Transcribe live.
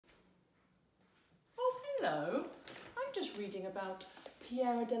Hello, I'm just reading about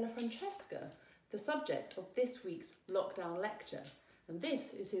Piero della Francesca, the subject of this week's lockdown lecture, and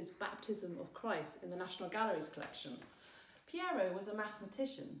this is his Baptism of Christ in the National Gallery's collection. Piero was a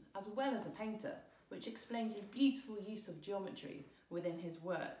mathematician as well as a painter, which explains his beautiful use of geometry within his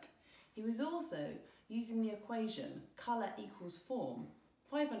work. He was also using the equation colour equals form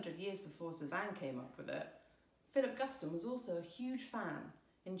 500 years before Cézanne came up with it. Philip Guston was also a huge fan,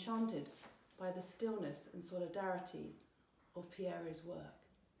 enchanted by the stillness and solidarity of Piero's work.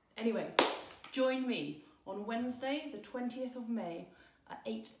 Anyway, join me on Wednesday, the 20th of May at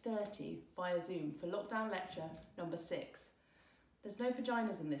 8:30 via Zoom for lockdown lecture number 6. There's no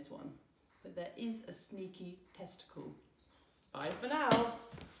vaginas in this one, but there is a sneaky testicle. Bye for now.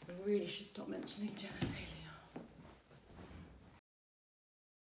 I really should stop mentioning genitalia.